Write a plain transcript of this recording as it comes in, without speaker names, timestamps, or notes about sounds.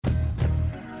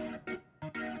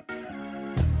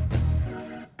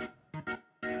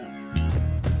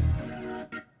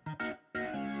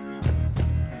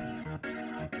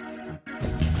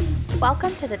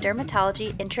Welcome to the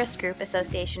Dermatology Interest Group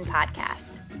Association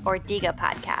podcast, or DIGA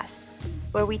podcast,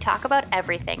 where we talk about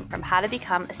everything from how to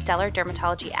become a stellar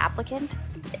dermatology applicant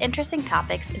to interesting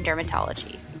topics in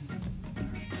dermatology.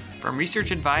 From research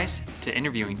advice to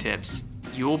interviewing tips,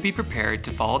 you will be prepared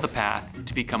to follow the path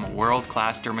to become a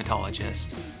world-class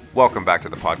dermatologist. Welcome back to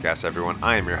the podcast, everyone.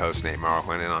 I am your host, Nate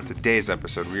Marwin, and on today's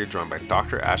episode, we are joined by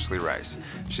Dr. Ashley Rice.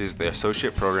 She's the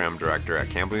Associate Program Director at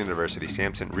Campbell University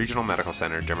Sampson Regional Medical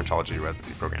Center Dermatology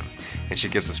Residency Program, and she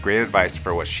gives us great advice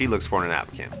for what she looks for in an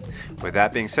applicant. With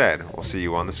that being said, we'll see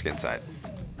you on the skin side.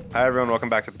 Hi, everyone. Welcome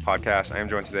back to the podcast. I am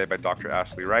joined today by Dr.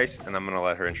 Ashley Rice, and I'm going to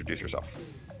let her introduce herself.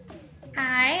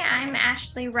 Hi, I'm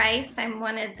Ashley Rice. I'm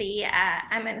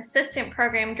I'm an assistant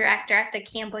program director at the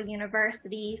Campbell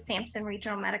University Sampson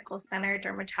Regional Medical Center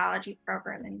Dermatology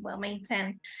Program in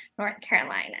Wilmington, North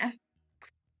Carolina.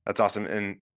 That's awesome.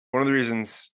 And one of the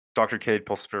reasons Dr. Cade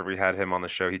Pulsifer, we had him on the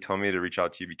show, he told me to reach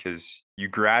out to you because you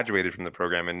graduated from the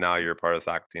program and now you're part of the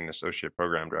faculty and associate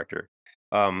program director.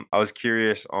 I was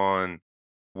curious on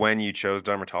when you chose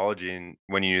dermatology and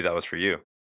when you knew that was for you.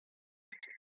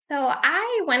 So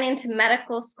I went into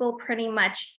medical school pretty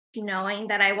much knowing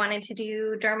that I wanted to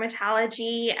do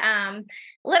dermatology. A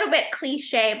little bit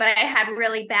cliche, but I had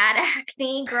really bad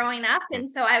acne growing up. And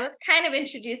so I was kind of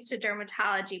introduced to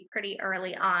dermatology pretty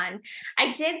early on.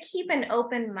 I did keep an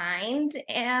open mind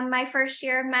in my first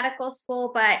year of medical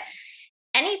school, but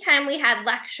anytime we had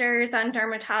lectures on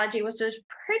dermatology was just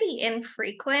pretty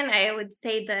infrequent. I would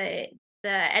say the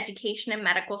education in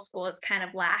medical school is kind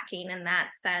of lacking in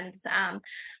that sense.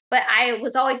 But I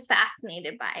was always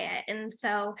fascinated by it. And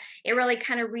so it really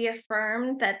kind of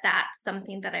reaffirmed that that's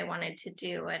something that I wanted to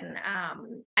do. And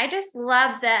I just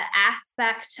love the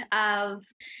aspect of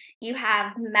you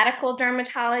have medical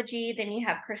dermatology, then you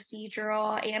have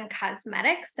procedural and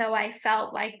cosmetic. So I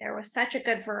felt like there was such a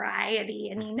good variety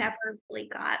and you never really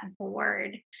got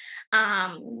bored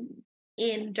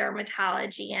in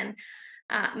dermatology. And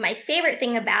my favorite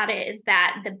thing about it is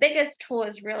that the biggest tool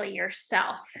is really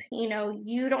yourself. You know,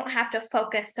 you don't have to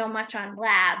focus so much on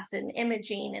labs and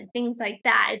imaging and things like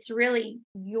that. It's really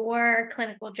your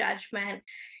clinical judgment.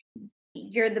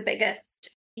 You're the biggest,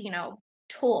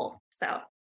 tool. So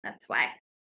that's why.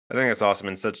 I think that's awesome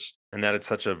and that it's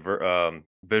such a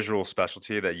visual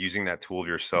specialty that using that tool of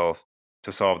yourself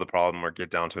to solve the problem or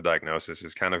get down to a diagnosis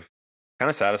is kind of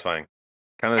satisfying.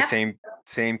 Kind of the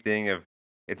same thing of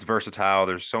it's versatile.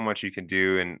 There's so much you can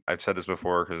do. And I've said this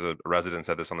before because a resident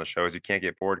said this on the show is you can't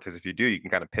get bored because if you do, you can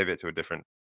kind of pivot to a different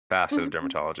facet of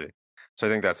dermatology. So I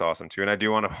think that's awesome too. And I do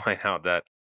want to point out that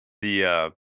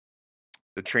the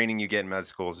training you get in med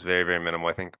school is very, very minimal.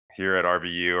 I think here at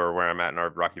RVU or where I'm at in our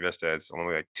Rocky Vista, it's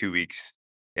only like 2 weeks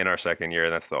in our second year.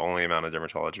 And that's the only amount of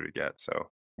dermatology we get. So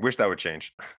wish that would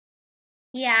change.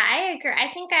 Yeah, I agree.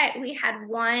 I think we had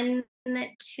 1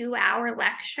 2-hour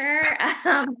lecture,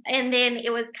 and then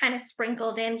it was kind of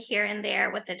sprinkled in here and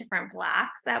there with the different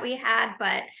blocks that we had.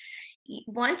 But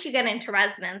once you get into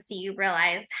residency, you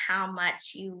realize how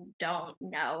much you don't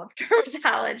know of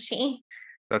dermatology.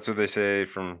 That's what they say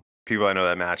from people I know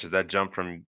that matches. That jump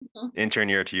from intern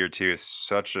year to year 2 is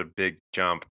such a big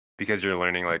jump because you're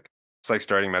learning it's like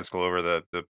starting med school over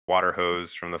the water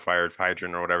hose from the fire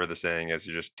hydrant or whatever the saying is.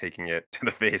 You're just taking it to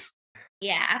the face.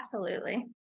 Yeah, absolutely.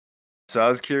 So I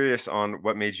was curious on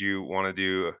what made you want to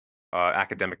do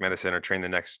academic medicine or train the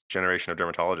next generation of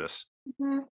dermatologists.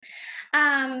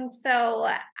 So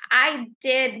I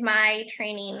did my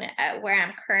training where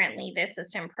I'm currently the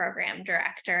assistant program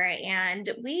director, and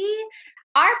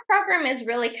our program is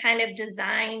really kind of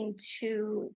designed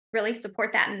to really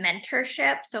support that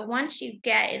mentorship. So once you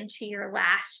get into your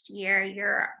last year,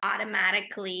 you're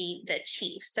automatically the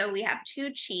chief. So we have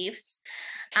 2 chiefs,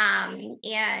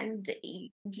 and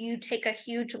you take a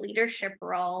huge leadership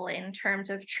role in terms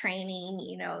of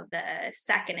training, the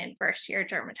second and first year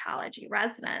dermatology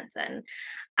residents. And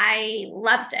I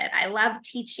loved it. I love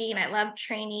teaching. I love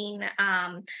training.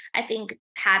 I think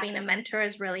having a mentor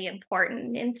is really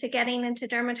important into getting into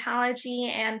dermatology.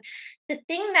 And the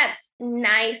thing that's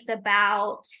nice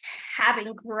about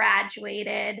having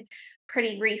graduated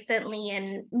pretty recently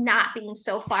and not being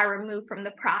so far removed from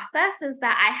the process is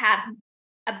that I have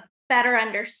a better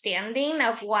understanding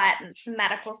of what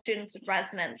medical students and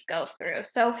residents go through.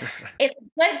 So it's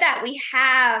good that we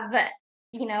have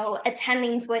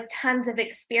attendings with tons of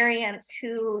experience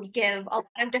who give a lot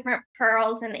of different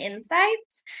pearls and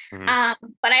insights.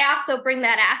 But I also bring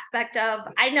that aspect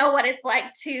of, I know what it's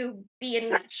like to be in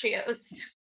your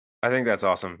shoes. I think that's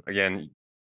awesome. Again,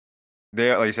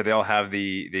 like you said, they all have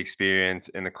the experience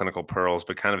in the clinical pearls,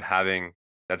 but kind of having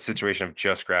that situation of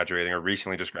just graduating or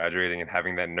recently just graduating and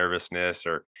having that nervousness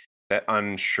or that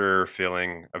unsure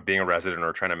feeling of being a resident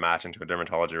or trying to match into a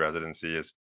dermatology residency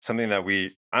is something that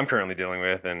I'm currently dealing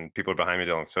with and people behind me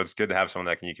dealing with. So it's good to have someone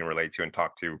that you can relate to and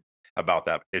talk to about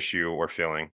that issue or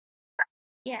feeling.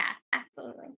 Yeah,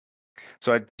 absolutely.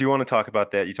 So I do want to talk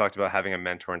about that. You talked about having a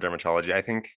mentor in dermatology. I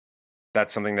think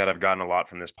that's something that I've gotten a lot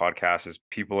from this podcast is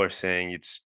people are saying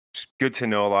it's good to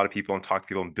know a lot of people and talk to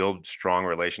people and build strong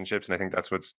relationships. And I think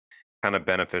that's what's kind of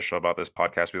beneficial about this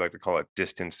podcast. We like to call it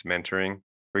distance mentoring.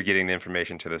 We're getting the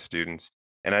information to the students.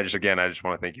 And I just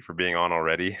want to thank you for being on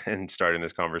already and starting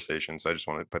this conversation. So I just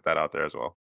want to put that out there as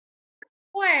well.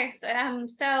 Course.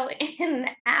 So in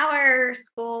our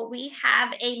school, we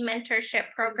have a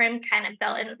mentorship program kind of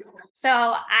built in. So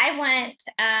I went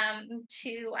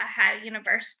to a high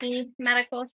university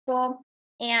medical school,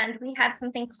 and we had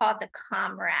something called the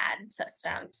Comrade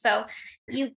system. So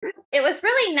you, it was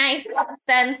really nice in the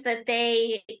sense that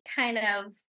they kind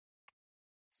of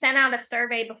sent out a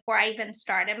survey before I even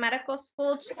started medical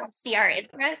school to see our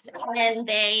interests, and then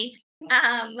they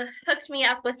hooked me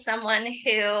up with someone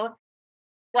who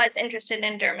was interested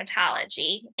in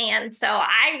dermatology. And so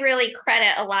I really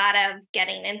credit a lot of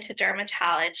getting into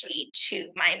dermatology to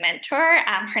my mentor.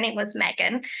 Her name was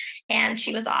Megan, and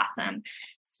she was awesome.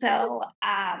 So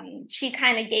she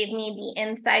kind of gave me the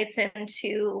insights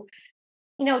into,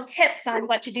 tips on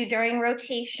what to do during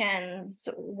rotations,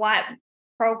 what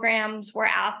programs were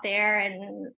out there,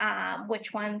 and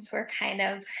which ones were kind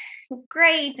of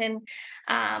great, and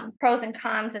pros and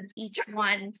cons of each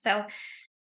one. So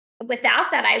without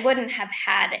that, I wouldn't have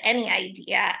had any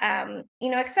idea.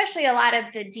 Especially a lot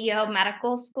of the DO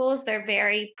medical schools, they're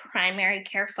very primary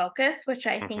care focused, which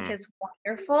I think Hmm. is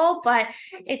wonderful. But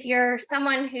if you're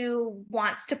someone who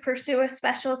wants to pursue a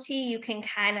specialty, you can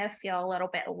kind of feel a little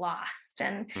bit lost.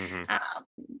 And Hmm.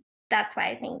 that's why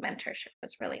I think mentorship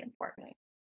was really important.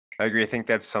 I agree. I think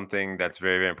that's something that's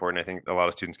very, very important. I think a lot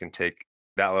of students can take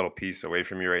that little piece away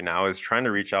from you right now is trying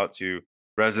to reach out to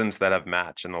residents that have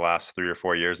matched in the last 3 or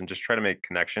 4 years and just try to make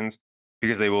connections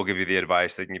because they will give you the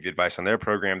advice. They can give you advice on their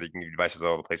program. They can give you advice at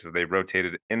all the places they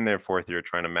rotated in their fourth year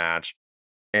trying to match.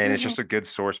 And it's Mhm, just a good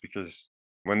source because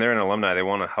when they're an alumni, they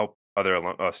want to help other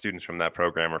students from that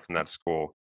program or from that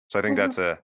school. So I think mhm. that's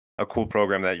a cool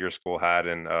program that your school had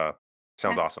and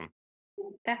sounds Yeah, awesome.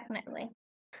 definitely.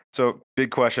 So,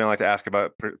 big question I like to ask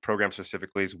about programs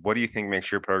specifically is what do you think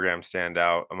makes your program stand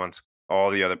out amongst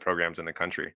all the other programs in the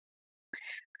country?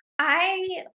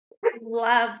 I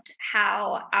loved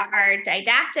how our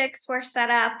didactics were set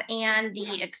up and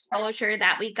the exposure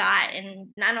that we got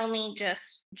in not only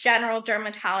just general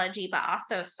dermatology, but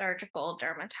also surgical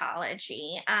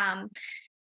dermatology.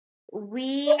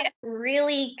 We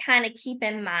really kind of keep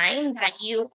in mind that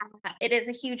it is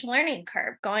a huge learning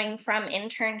curve going from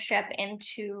internship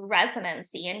into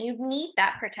residency, and you need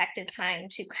that protected time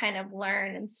to kind of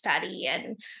learn and study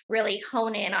and really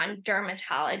hone in on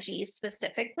dermatology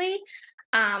specifically.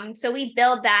 So we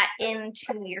build that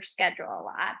into your schedule a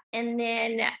lot. And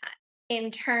then in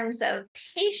terms of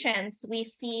patients, we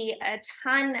see a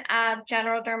ton of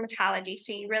general dermatology.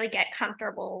 So you really get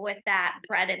comfortable with that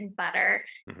bread and butter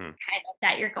Hmm. kind of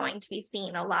that you're going to be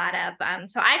seeing a lot of.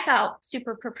 So I felt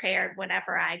super prepared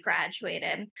whenever I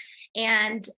graduated,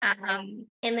 and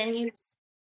then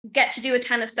get to do a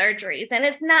ton of surgeries, and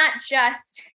it's not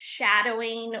just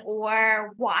shadowing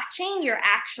or watching, you're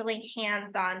actually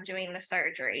hands on doing the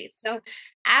surgeries. So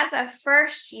as a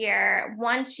first year,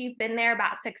 once you've been there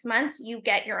about 6 months, you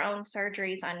get your own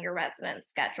surgeries on your resident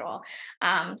schedule.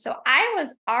 So I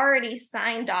was already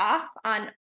signed off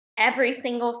on every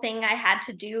single thing I had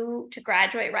to do to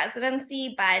graduate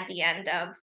residency by the end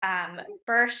of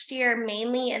first year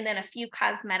mainly, and then a few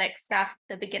cosmetic stuff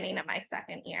the beginning of my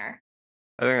second year.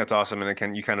 I think that's awesome. And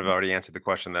again, you kind of already answered the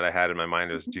question that I had in my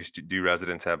mind is do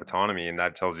residents have autonomy? And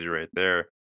that tells you right there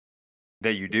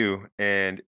that you do.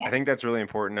 And I think Yes, that's really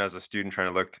important as a student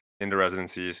trying to look into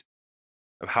residencies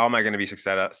of how am I going to be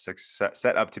set up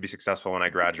to be successful when I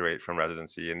graduate from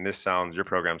residency. And your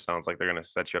program sounds like they're going to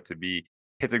set you up to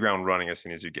hit the ground running as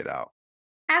soon as you get out.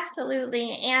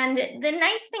 absolutely. And the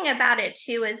nice thing about it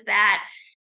too is that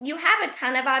you have a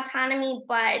ton of autonomy,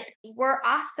 but we're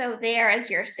also there as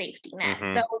your safety net.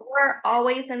 So Hmm. we're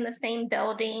always in the same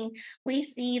building. We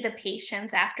see the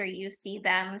patients after you see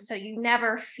them. So you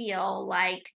never feel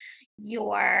like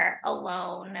you're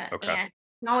alone, Okay. and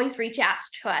you can always reach out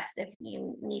to us if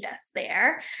you need us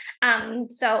there.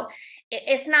 So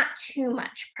it's not too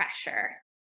much pressure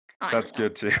on That's you.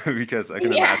 good too, because I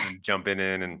can Yeah. imagine jumping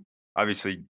in and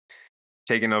obviously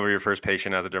taking over your first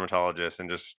patient as a dermatologist and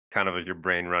just kind of your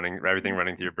brain running, everything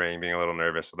running through your brain, being a little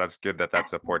nervous. So that's good that that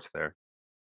support's there.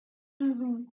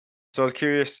 Mhm. So I was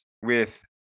curious with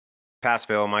pass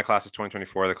fail. My class is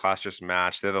 2024. The class just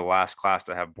matched. They're the last class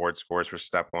to have board scores for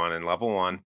step one and level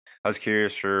one. I was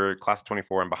curious for class of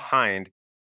 24 and behind,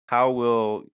 how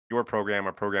will your program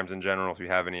or programs in general, if you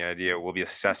have any idea, will be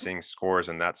assessing scores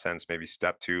in that sense, maybe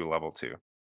step two, level two?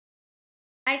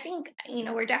 I think,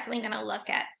 we're definitely going to look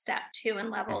at step two and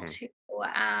level Hmm. two.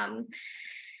 Um,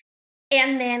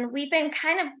 and then we've been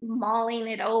kind of mulling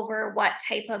it over what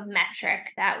type of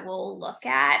metric that we'll look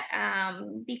at,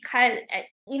 because,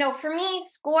 for me,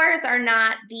 scores are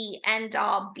not the end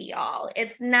all be all.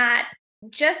 It's not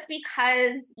just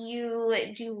because you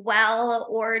do well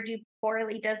or do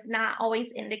poorly does not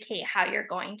always indicate how you're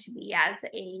going to be as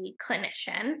a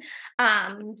clinician.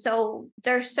 So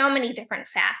there's so many different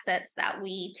facets that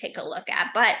we take a look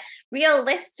at, but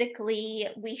realistically,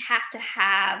 we have to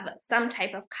have some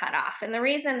type of cutoff. And the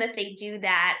reason that they do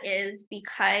that is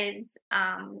because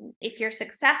if you're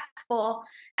successful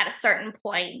at a certain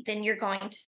point, then you're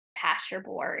going to pass your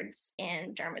boards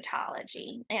in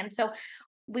dermatology. And so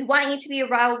we want you to be a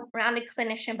rounded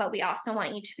clinician, but we also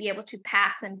want you to be able to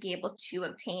pass and be able to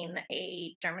obtain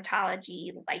a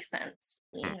dermatology license,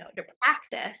 to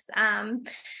practice.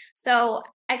 So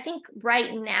I think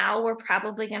right now we're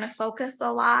probably going to focus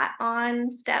a lot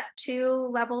on step two,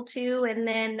 level two, and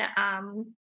then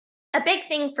a big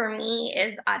thing for me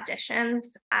is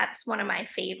auditions. That's one of my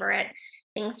favorite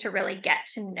things to really get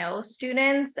to know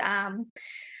students.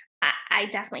 I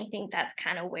definitely think that's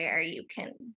kind of where you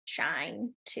can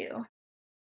shine too.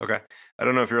 Okay. I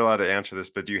don't know if you're allowed to answer this,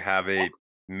 but do you have a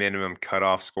minimum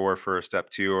cutoff score for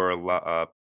step two or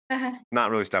Uh-huh.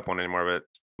 not really step one anymore, but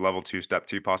level two, step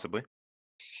two, possibly?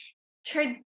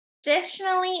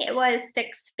 Traditionally, it was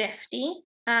 650.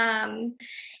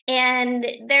 And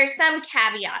there's some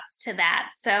caveats to that.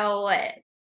 So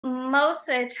most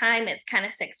of the time, it's kind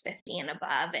of 650 and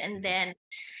above. And Mhm. then,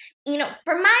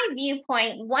 from my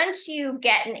viewpoint, once you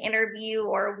get an interview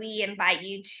or we invite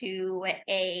you to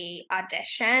a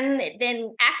audition,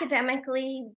 then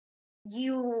academically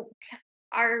you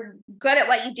are good at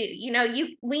what you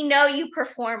do. We know you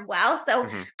perform well. So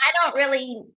Mhm. I don't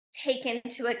really take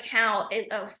into account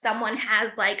if someone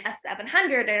has like a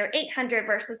 700 or 800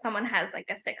 versus someone has like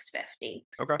a 650.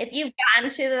 Okay. If you've gotten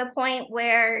to the point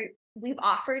where we've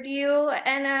offered you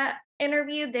an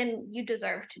interview, then you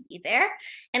deserve to be there.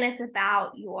 And it's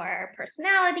about your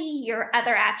personality, your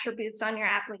other attributes on your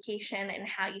application, and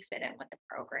how you fit in with the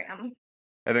program.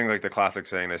 I think like the classic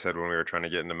saying they said when we were trying to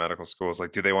get into medical school is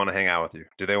like, do they want to hang out with you?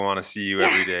 Do they want to see you Yeah.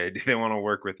 every day? Do they want to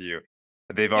work with you?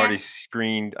 They've Yeah. already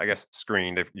screened, I guess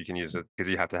screened if you can use it because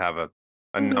you have to have a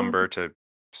Mhm. number to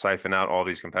siphon out all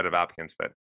these competitive applicants.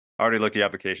 But I already looked at the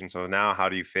application. So now how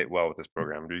do you fit well with this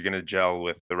program? Are you going to gel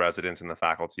with the residents and the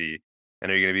faculty?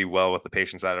 And are you going to be well with the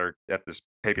patients that are at this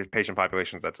patient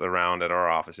populations that's around at our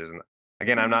offices? And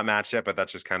again, I'm Mhm. not matched yet, but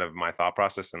that's just kind of my thought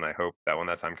process. And I hope that when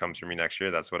that time comes for me next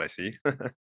year, that's what I see.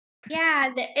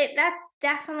 Yeah, that's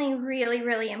definitely really,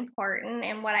 really important.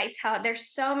 And what I tell, there's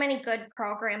so many good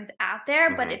programs out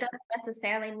there, but Hmm. it doesn't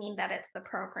necessarily mean that it's the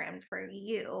program for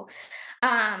you.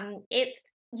 It's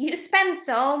You spend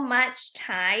so much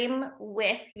time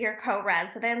with your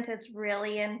co-residents. It's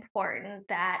really important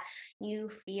that you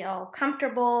feel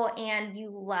comfortable and you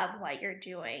love what you're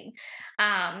doing.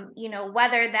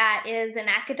 Whether that is an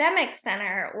academic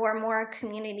center or more a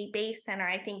community-based center,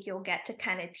 I think you'll get to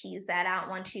kind of tease that out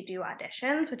once you do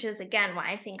auditions, which is again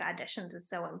why I think auditions is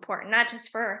so important, not just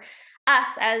for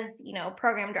us as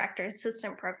program directors,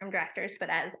 assistant program directors, but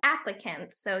as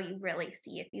applicants, so you really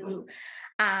see if you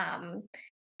um,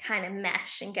 kind of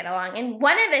mesh and get along. And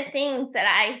one of the things that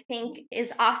I think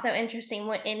is also interesting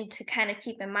and to kind of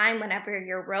keep in mind whenever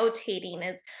you're rotating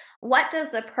is what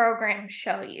does the program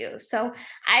show you? So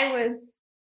I was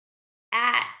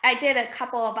I did a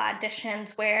couple of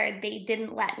auditions where they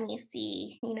didn't let me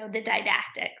see, the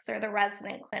didactics or the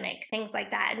resident clinic, things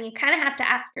like that. And you kind of have to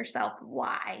ask yourself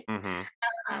why. Hmm.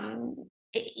 Um,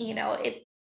 if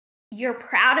you're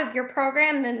proud of your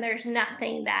program, then there's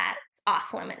nothing that's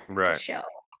off limits to Right. show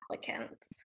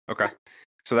applicants. Okay.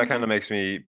 So that kind Mhm. of makes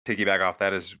me piggyback off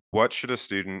that is what should a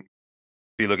student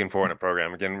be looking for in a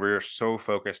program? Again, we're so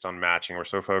focused on matching, we're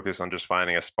so focused on just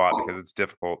finding a spot because it's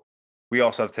difficult. We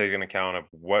also have to take an account of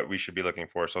what we should be looking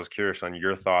for. So I was curious on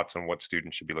your thoughts on what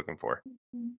students should be looking for.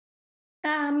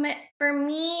 Um, for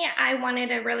me, I wanted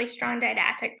a really strong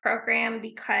didactic program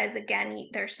because, again,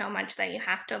 there's so much that you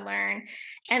have to learn,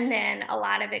 and then a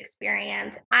lot of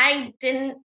experience. I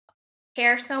didn't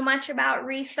care so much about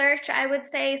research, I would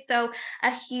say. So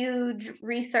a huge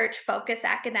research focused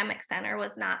academic center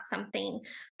was not something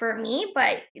for me,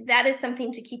 but that is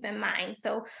something to keep in mind.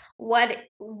 So what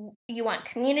you want,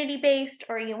 community based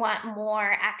or you want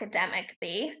more academic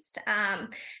based.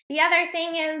 The other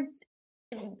thing is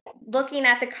looking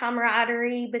at the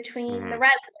camaraderie between the Hmm.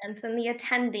 residents and the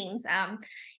attendings.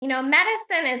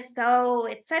 Medicine is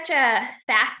it's such a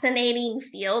fascinating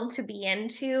field to be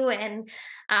into, and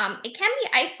it can be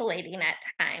isolating at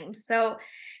times. So,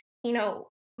 you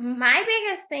know, my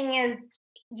biggest thing is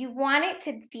you want it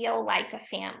to feel like a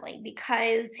family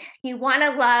because you want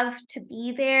to love to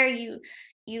be there. You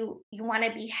want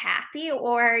to be happy,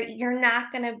 or you're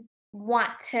not going to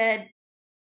want to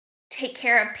take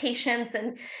care of patients,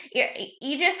 and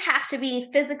you just have to be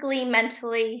physically,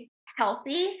 mentally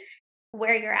healthy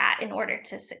where you're at in order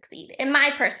to succeed, in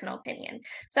my personal opinion.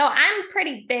 So I'm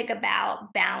pretty big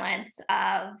about balance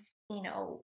of,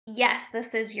 yes,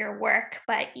 this is your work,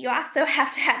 but you also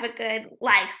have to have a good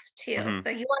life too. Hmm. So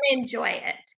you want to enjoy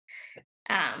it.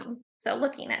 So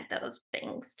looking at those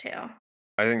things too.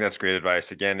 I think that's great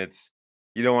advice. Again,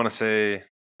 you don't want to say,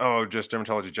 "Oh, just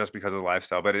dermatology just because of the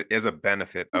lifestyle," but it is a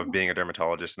benefit of Mhm. being a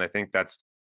dermatologist, and I think that's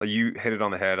like you hit it on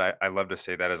the head. I love to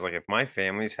say that as like if my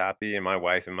family's happy and my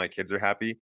wife and my kids are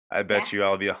happy, I Yeah. bet you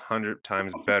I'll be 100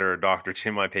 times better a doctor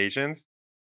to my patients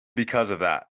because of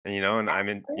that. And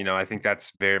I think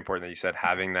that's very important that you said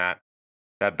having that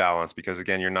balance because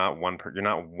again, you're not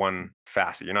one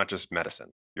facet. You're not just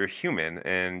medicine. You're human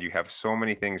and you have so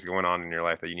many things going on in your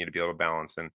life that you need to be able to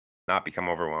balance and not become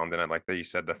overwhelmed. And I like that you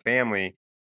said the family,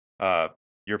 uh,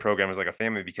 your program is like a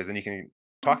family because then you can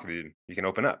talk to them, you can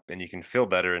open up and you can feel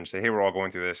better and say, hey, we're all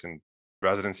going through this and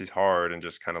residency's hard and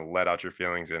just kind of let out your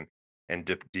feelings and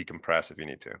decompress if you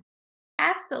need to.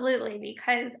 Absolutely,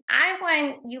 because I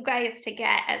want you guys to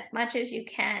get as much as you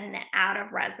can out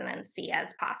of residency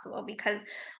as possible. Because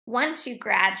once you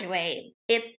graduate,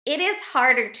 it is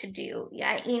harder to do.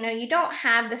 Yeah, you don't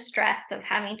have the stress of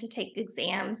having to take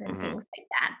exams and Hmm. things like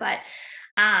that. But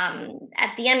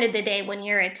at the end of the day, when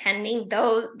you're attending,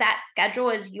 though, that schedule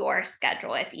is your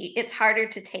schedule. It's harder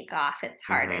to take off. It's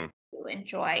harder Hmm. to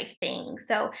enjoy things.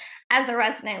 So as a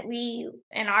resident, we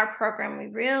in our program, we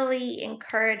really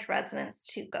encourage residents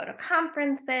to go to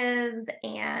conferences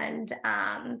and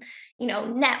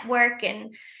network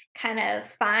and kind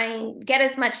of get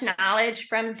as much knowledge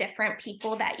from different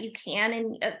people that you can,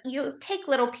 and you take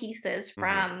little pieces Hmm.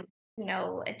 from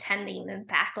attending and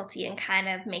faculty and kind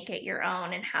of make it your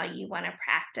own and how you want to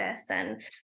practice, and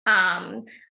um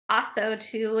also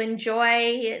to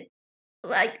enjoy,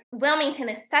 like, Wilmington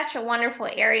is such a wonderful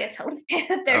area to live.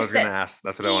 I was There's gonna a ask.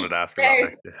 That's what I wanted to ask about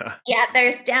there's next. Yeah. yeah,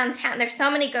 there's downtown. There's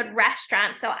so many good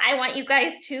restaurants. So I want you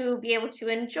guys to be able to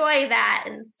enjoy that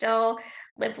and still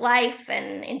live life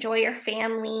and enjoy your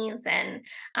families, and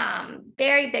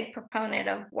very big proponent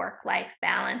of work-life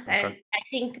balance. Okay. I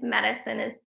think medicine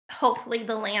is, hopefully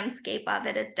the landscape of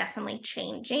it is definitely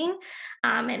changing.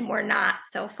 And we're not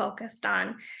so focused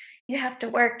on you have to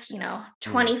work, Mhm.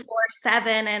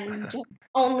 24/7 and just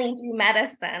only do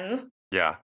medicine.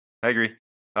 Yeah, I agree.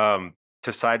 Um,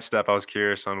 to sidestep, I was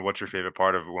curious on what's your favorite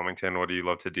part of Wilmington? What do you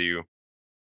love to do?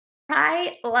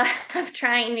 I love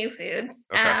trying new foods.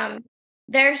 Okay.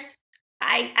 There's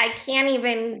I can't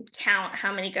even count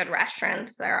how many good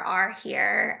restaurants there are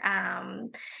here.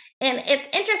 And it's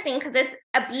interesting because it's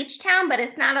a beach town, but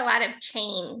it's not a lot of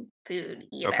chain food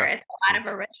either. Okay. It's a lot Mm.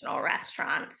 of original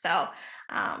restaurants. So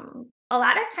a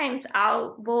lot of times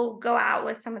we'll go out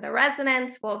with some of the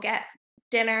residents, we'll get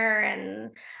dinner,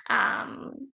 and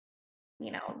um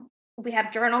you know, we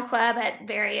have journal club at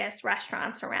various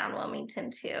restaurants around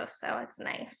Wilmington too, so it's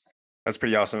nice. That's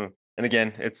pretty awesome. And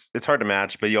again, it's hard to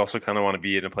match, but you also kind of want to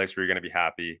be in a place where you're going to be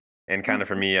happy. And kind of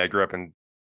for Mhm. me, I grew up in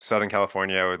Southern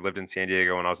California. I lived in San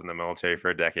Diego when I was in the military for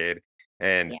a decade,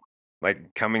 and Yeah. like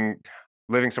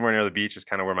living somewhere near the beach is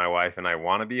kind of where my wife and I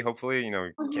want to be. Hopefully,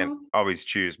 you can't Mhm. always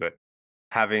choose, but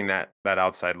having that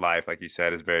outside life, like you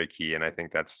said, is very key. And I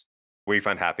think that's where you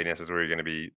find happiness is where you're going to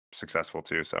be successful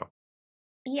too. So.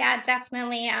 Yeah,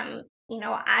 definitely.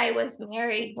 I was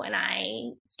married when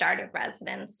I started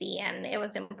residency, and it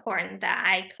was important that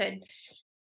I could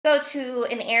go to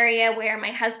an area where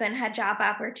my husband had job Hmm.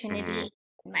 opportunity,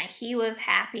 and that he was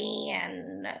happy.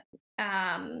 And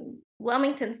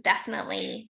Wilmington's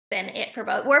definitely been it for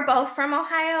both. We're both from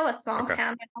Ohio, a small Okay.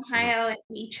 town in Hmm. Ohio, and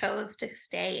we chose to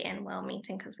stay in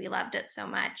Wilmington because we loved it so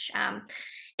much.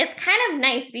 It's kind of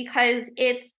nice because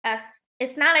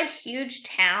it's not a huge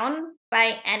town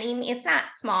by any means. It's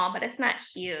not small, but it's not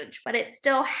huge, but it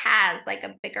still has like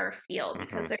a bigger feel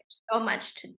because Hmm. there's so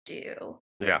much to do.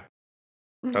 Yeah.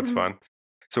 That's Mhm. fun.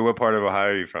 So what part of Ohio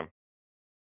are you from?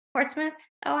 Portsmouth,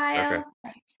 Okay. Ohio,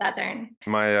 Southern.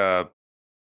 My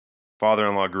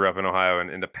father-in-law grew up in Ohio in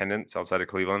Independence outside of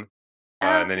Cleveland.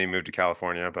 And then Okay. he moved to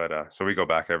California, but so we go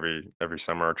back every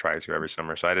summer or try to every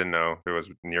summer. So I didn't know if it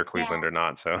was near Yeah. Cleveland or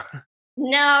not. So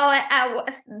No, I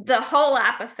was the whole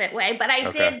opposite way, but I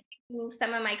okay. did do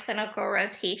some of my clinical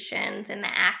rotations in the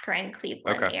Akron,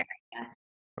 Cleveland Okay. area.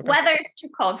 Okay. Weather's too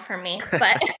cold for me,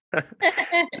 but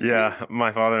Yeah,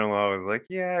 my father-in-law was like,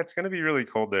 "Yeah, it's gonna be really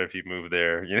cold there if you move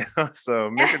there, you know, so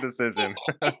make a decision."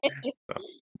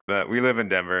 But we live in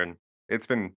Denver, and it's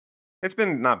been it's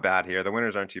been not bad here. The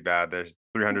winters aren't too bad. There's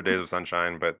 300 days of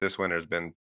sunshine, but this winter's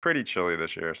been pretty chilly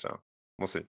this year, so we'll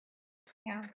see.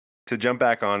 Yeah. To jump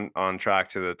back on track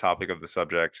to the topic of the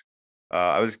subject,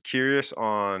 I was curious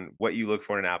on what you look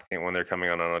for in an applicant when they're coming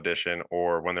on an audition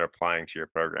or when they're applying to your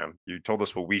program. You told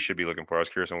us what we should be looking for. I was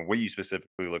curious on what you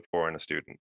specifically look for in a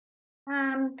student.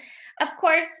 Um, of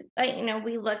course,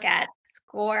 we look at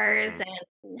scores Mhm,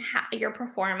 and your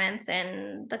performance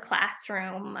in the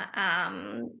classroom.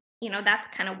 That's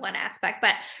kind of one aspect,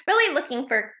 but really looking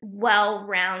for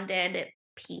well-rounded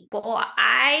people.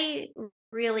 I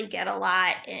really get a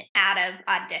lot out of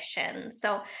auditions.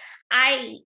 So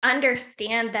I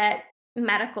understand that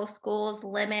medical schools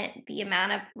limit the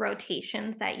amount of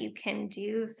rotations that you can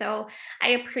do. So I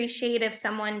appreciate if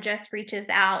someone just reaches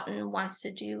out and wants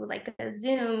to do like a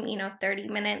Zoom,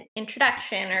 30-minute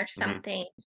introduction or mhm, something.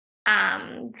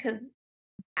 Because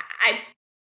I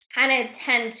kind of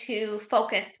tend to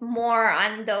focus more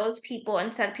on those people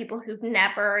instead of people who've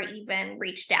never even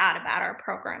reached out about our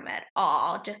program at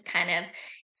all. Just kind of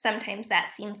sometimes that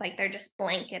seems like they're just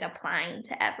blanket applying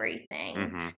to everything.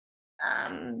 mhm,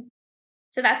 Um,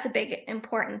 so that's a big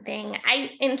important thing.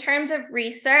 In terms of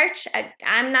research,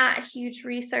 I'm not a huge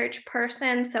research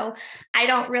person, so I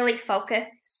don't really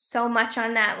focus so much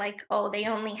on that. Like, oh, they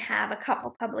only have a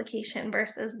couple publication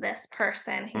versus this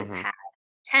person who's mhm, had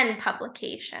 10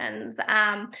 publications.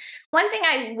 One thing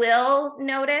I will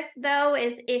notice though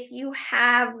is if you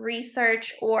have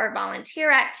research or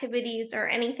volunteer activities or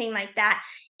anything like that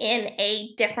in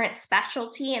a different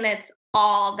specialty and it's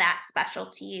all that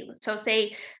specialty. So,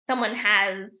 say someone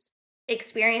has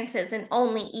experiences in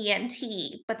only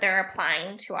ENT, but they're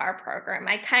applying to our program.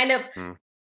 I kind of mm,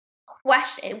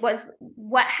 question was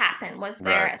what happened. Was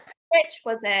there right. a switch?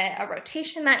 Was it a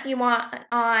rotation that you want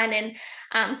on?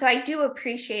 And so I do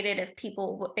appreciate it if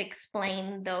people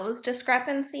explain those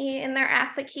discrepancy in their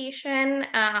application.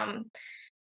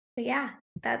 But yeah,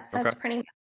 Okay. that's pretty much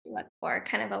what we look for.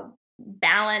 Kind of a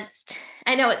balanced.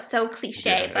 I know it's so Yeah,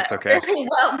 cliche, but it's okay. really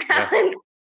well Yeah. balanced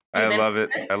I student. love it.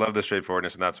 I love the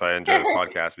straightforwardness, and that's why I enjoy this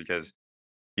podcast because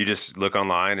you just look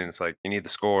online and it's like you need the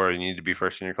score, you need to be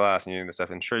first in your class, and you need the stuff.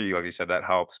 And sure, you like you said, that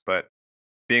helps. But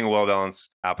being a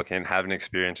well-balanced applicant, having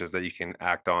experiences that you can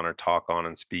act on or talk on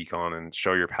and speak on and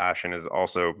show your passion is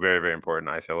also very, very important,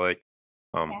 I feel like.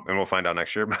 Yeah, And we'll find out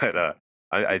next year, but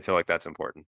I feel like that's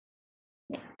important.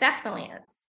 yeah, definitely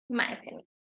is, in my opinion.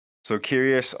 So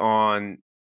curious on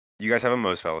you guys have a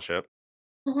Mohs fellowship,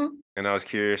 Mhm. and I was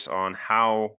curious on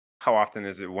how often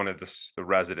is it one of the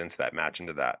residents that match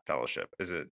into that fellowship?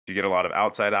 Is it do you get a lot of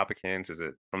outside applicants? Is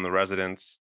it from the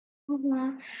residents?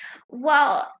 Mhm.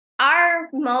 Well, our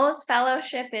Mohs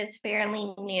fellowship is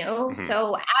fairly new. Hmm.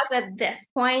 So, as of this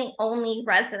point, only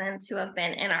residents who have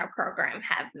been in our program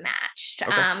have matched.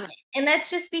 Okay. And that's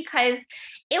just because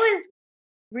it was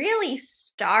really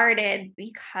started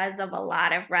because of a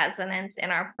lot of residents in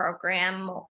our program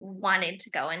wanted to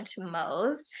go into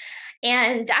Mohs.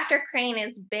 And Dr. Crane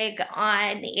is big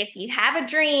on if you have a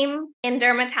dream in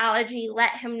dermatology,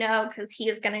 let him know because he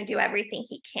is going to do everything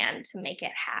he can to make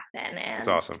it happen. That's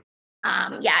And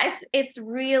awesome. yeah, it's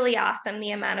really awesome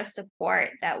the amount of support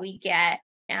that we get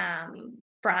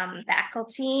from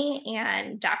faculty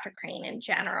and Dr. Crane in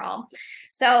general.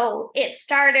 So it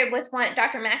started with one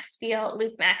Dr. Maxfield.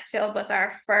 Luke Maxfield was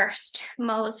our first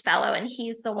Mohs fellow, and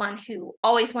he's the one who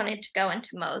always wanted to go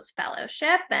into Mohs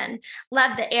fellowship and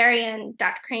loved the area. And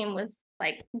Dr. Crane was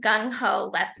like gung ho,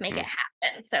 let's make Hmm. it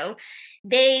happen. So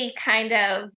they kind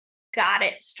of got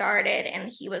it started, and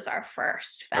he was our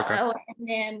first Okay. fellow. And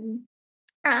then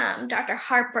Dr.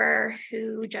 Harper,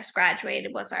 who just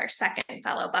graduated, was our second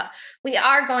fellow, but we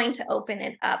are going to open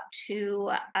it up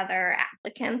to other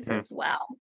applicants Hmm. as well.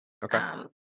 Okay. Um,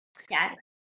 yeah,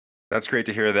 That's great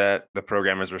to hear that the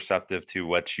program is receptive to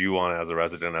what you want as a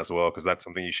resident as well, because that's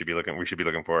something we should be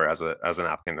looking for as an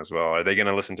applicant as well. Are they going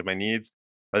to listen to my needs?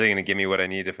 Are they going to give me what I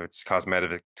need if it's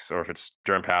cosmetics or if it's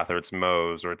derm path or it's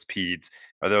Mohs or it's peds?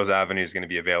 Are those avenues going to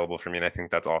be available for me? And I think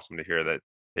that's awesome to hear that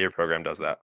your program does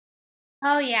that.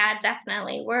 Oh yeah,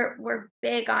 definitely. We're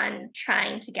big on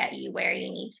trying to get you where you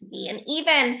need to be. And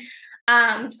even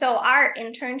so our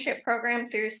internship program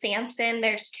through Sampson,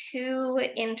 there's two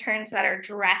interns that are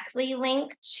directly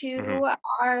linked Hmm. to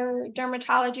our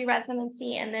dermatology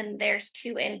residency, and then there's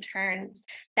two interns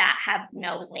that have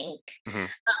no link. Hmm.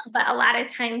 But a lot of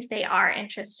times they are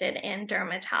interested in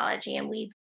dermatology, and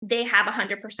they have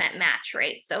 100% match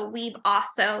rate. So we've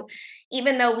also,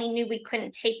 even though we knew we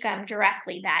couldn't take them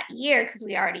directly that year because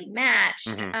we already matched,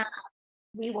 Hmm.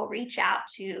 we will reach out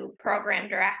to program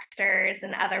directors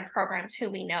and other programs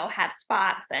who we know have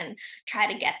spots and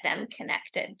try to get them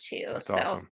connected too. That's So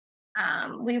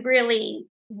awesome. we really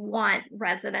want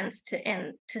residents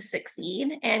to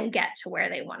succeed and get to where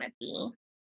they want to be.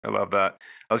 I love that.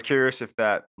 I was curious if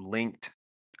that linked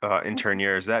intern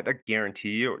year is that a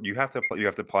guarantee, or you have to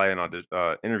apply an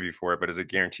interview for it, but is it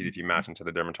guaranteed if you match into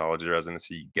the dermatology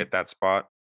residency, you get that spot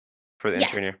for the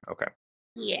Yes. intern year? Okay.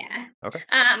 Yeah. Okay.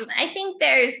 I think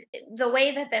there's the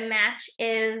way that the match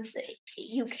is,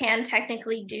 you can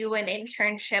technically do an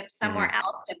internship somewhere Hmm.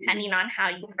 else depending on how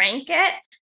you rank it.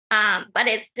 But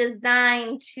it's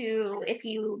designed to, if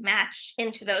you match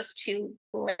into those two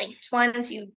linked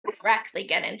ones, you directly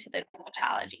get into the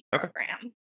dermatology Okay.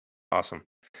 program. Awesome.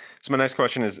 So my next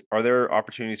question is: are there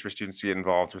opportunities for students to get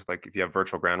involved with, like, if you have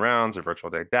virtual grand rounds or virtual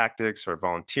didactics or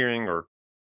volunteering or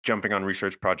jumping on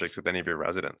research projects with any of your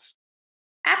residents?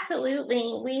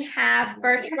 Absolutely. We have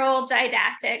virtual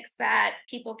didactics that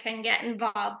people can get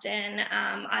involved in,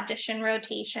 audition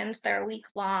rotations, they're a week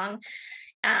long.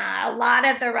 A lot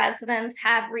of the residents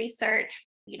have research,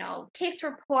 case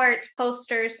reports,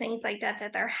 posters, things like that,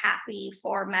 that they're happy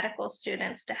for medical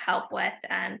students to help with.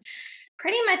 And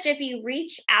pretty much if you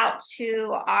reach out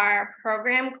to our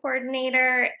program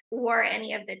coordinator or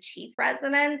any of the chief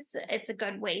residents, it's a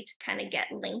good way to kind of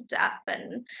get linked up,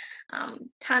 and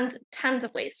tons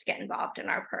of ways to get involved in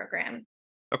our program.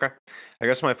 Okay. I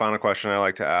guess my final question I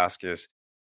like to ask is: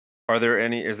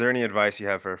 is there any advice you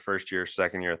have for a first year,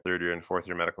 second year, third year, and fourth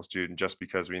year medical student? Just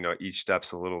because we know each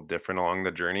step's a little different along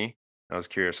the journey, I was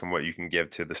curious on what you can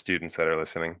give to the students that are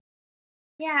listening.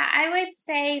 Yeah, I would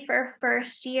say for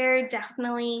first year,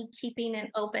 definitely keeping an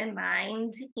open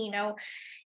mind.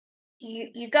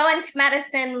 You go into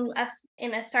medicine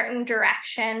in a certain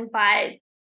direction, but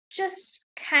just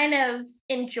kind of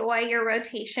enjoy your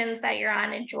rotations that you're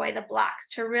on, enjoy the blocks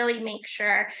to really make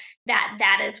sure that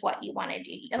that is what you want to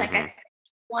do. Like I Hmm. said,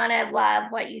 you want to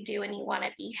love what you do and you want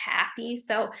to be happy.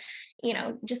 So,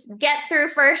 just get through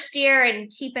first year and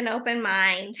keep an open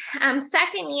mind.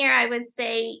 Second year, I would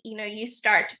say, you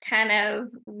start to kind of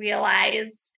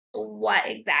realize what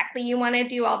exactly you want to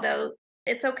do, although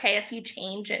it's okay if you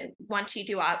change it once you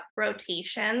do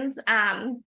rotations,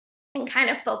 and kind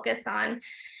of focus on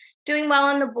doing well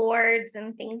on the boards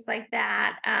and things like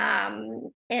that.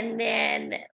 And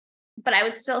then, but I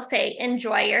would still say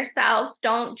enjoy yourselves.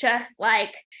 Don't just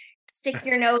like stick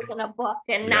your nose in a book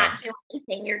and Yeah. not do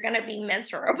anything. You're going to be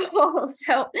miserable.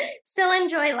 So still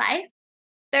enjoy life.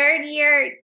 Third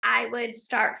year, I would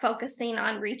start focusing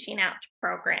on reaching out to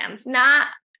programs. Not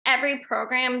every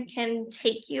program can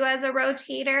take you as a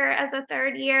rotator as a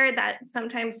third year. That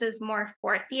sometimes is more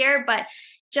fourth year, but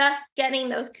just getting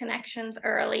those connections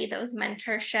early, those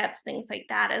mentorships, things like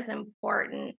that is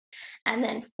important. And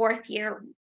then fourth year,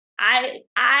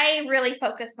 I really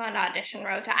focus on audition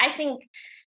rota. I think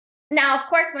now, of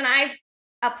course, when I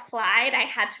applied, I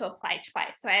had to apply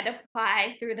twice. So I had to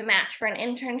apply through the match for an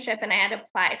internship and I had to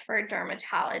apply for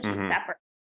dermatology Hmm. separate.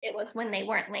 It was when they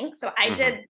weren't linked. So I Hmm.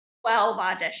 did 12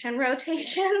 audition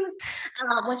rotations,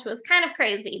 which was kind of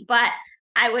crazy, but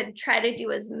I would try to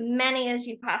do as many as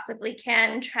you possibly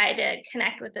can, try to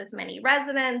connect with as many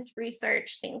residents,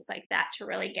 research, things like that to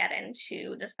really get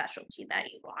into the specialty that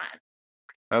you want.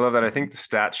 I love that. I think the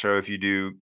stats show if you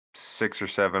do 6 or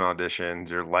 7 auditions,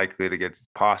 you're likely to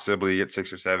possibly get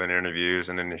 6 or 7 interviews.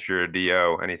 And then if you're a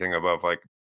DO, anything above like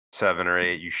 7 or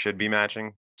 8, you should be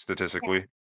matching statistically.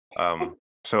 Um,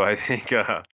 so I think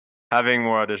having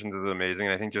more auditions is amazing.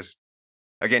 And I think just,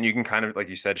 again, you can kind of, like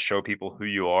you said, show people who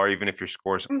you are, even if your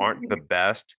scores aren't the Mhm.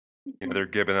 best. They're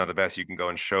giving out the best. You can go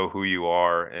and show who you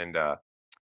are and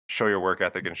show your work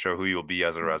ethic and show who you'll be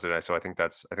as a resident. So I think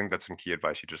that's some key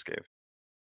advice you just gave.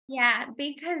 Yeah,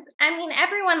 because I mean,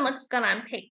 everyone looks good on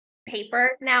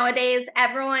paper nowadays.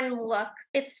 Everyone looks,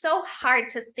 it's so hard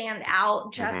to stand out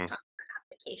Hmm. just on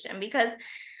application because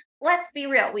let's be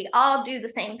real, we all do the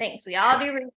same things. We all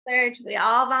Sure. do research, we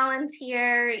all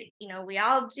volunteer, we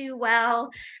all do well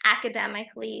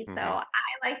academically. So Hmm.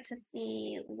 I like to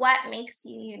see what makes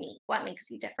you unique, what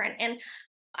makes you different. And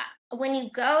when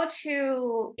you go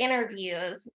to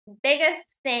interviews,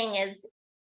 biggest thing is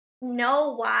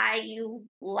know why you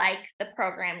like the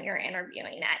program you're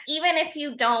interviewing at, even if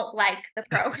you don't like the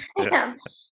Yeah. program.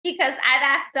 Because I've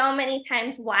asked so many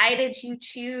times, why did you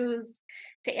choose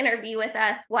to interview with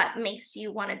us? What makes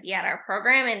you want to be at our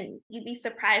program? And you'd be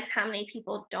surprised how many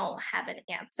people don't have an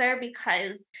answer,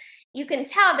 because you can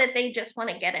tell that they just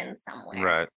want to get in somewhere.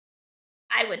 Right. So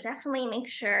I would definitely make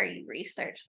sure you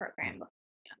research the program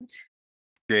beforehand.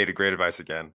 Great advice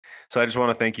again. So I just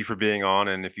want to thank you for being on.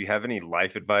 And if you have any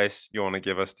life advice you want to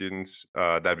give us students,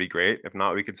 that'd be great. If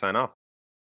not, we could sign off.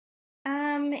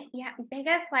 Yeah,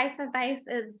 biggest life advice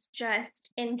is just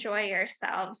enjoy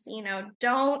yourselves.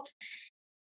 Don't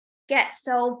get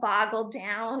so boggled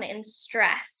down and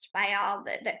stressed by all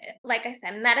like I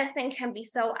said, medicine can be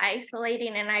so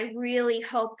isolating, and I really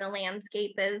hope the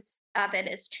landscape of it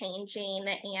is changing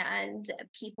and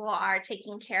people are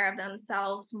taking care of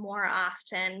themselves more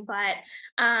often. But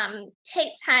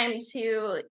take time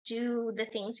to do the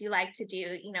things you like to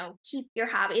do. Keep your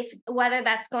hobby, if whether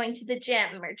that's going to the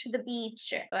gym or to the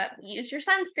beach. Use your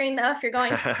sunscreen though if you're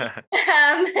going to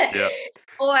Yep.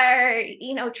 or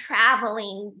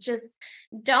traveling. Just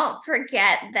don't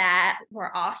forget that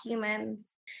we're all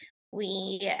humans.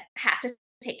 We have to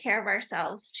take care of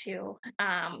ourselves too,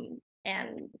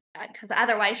 and because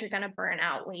otherwise you're going to burn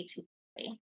out way too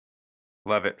quickly.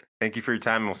 Love it. Thank you for your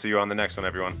time, and we'll see you on the next one,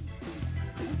 everyone.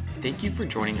 Thank you for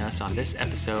joining us on this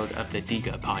episode of the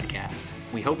DIGA podcast.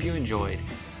 We hope you enjoyed.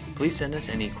 Please send us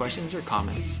any questions or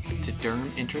comments to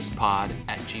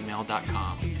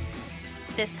derminterestpod@gmail.com.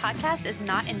 This podcast is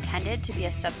not intended to be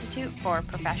a substitute for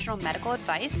professional medical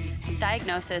advice,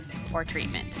 diagnosis, or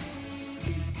treatment.